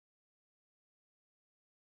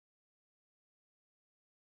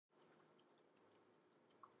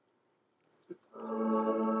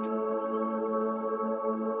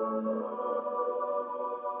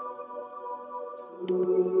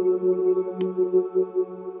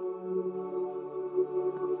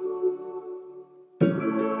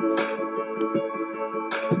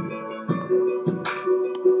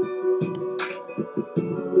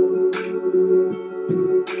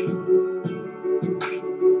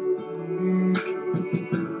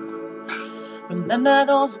Remember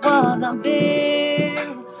those walls I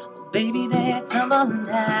built? Well, baby, they're tumbling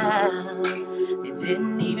down. They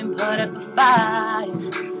didn't even put up a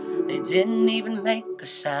fight. They didn't even make a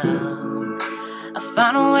sound. I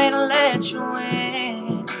found a way to let you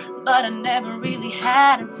in, but I never really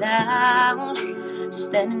had a doubt.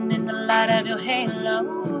 Standing in the light of your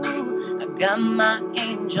halo, I got my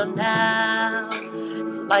angel now.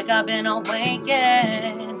 It's like I've been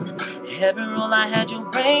awakened. Every rule I had you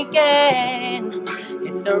breaking.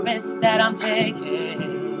 It's the risk that I'm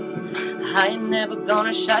taking. I ain't never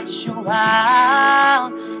gonna shut you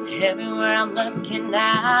out. Everywhere I'm looking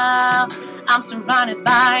now, I'm surrounded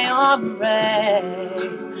by your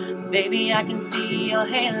embrace. Baby, I can see your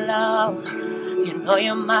halo. You know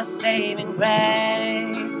you're my saving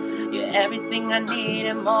grace. You're everything I need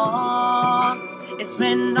and more. It's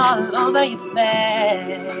written all over your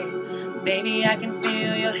face. Baby, I can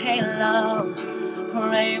feel your halo.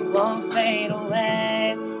 Pray it won't fade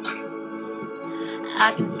away.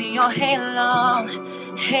 I can see your halo.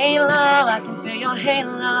 Halo, I can feel your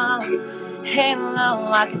halo.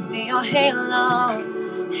 Halo, I can see your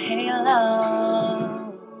halo.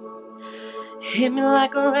 Halo. Hit me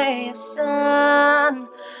like a ray of sun,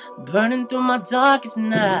 burning through my darkest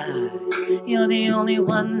night. You're the only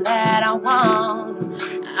one that I want.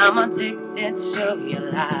 I'm addicted to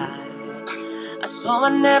your light. I swore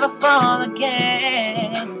I'd never fall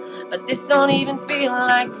again, but this don't even feel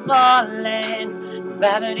like falling.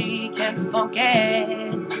 Gravity can't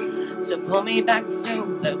forget to pull me back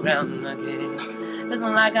to the ground again. Feels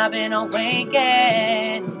like I've been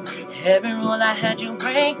awakened. Every rule I had you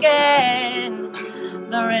breaking.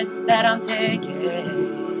 The risk that I'm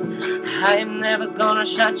taking. I am never gonna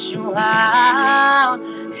shut you out.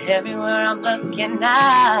 Everywhere I'm looking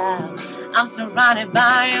now, I'm surrounded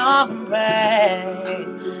by your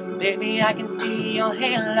embrace. Baby, I can see your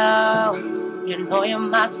halo. You know you're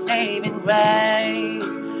my saving grace.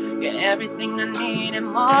 You're everything I need and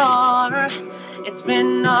more. It's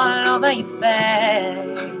written all over your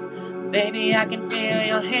face. Baby, I can feel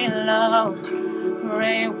your halo.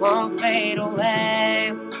 Pray it won't fade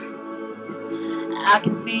away. I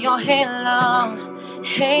can see your halo.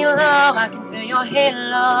 Halo, I can feel your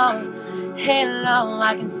halo. Halo,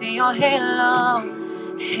 I can see your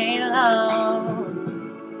halo. Halo.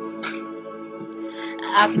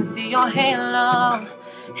 I can see your halo.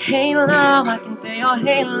 Halo, I can feel your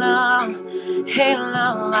halo.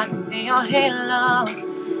 Halo, I can see your halo.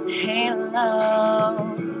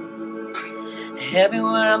 Halo.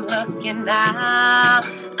 Everywhere I'm looking now,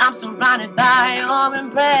 I'm surrounded by your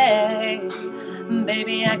embrace.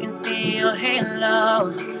 Baby, I can see your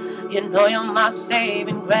halo. You know you're my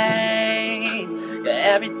saving grace. You're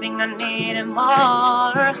everything I need and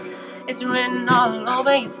more. It's written all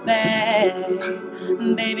over your face.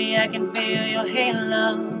 Baby, I can feel your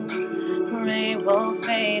halo. Pray it won't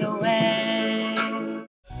fade away.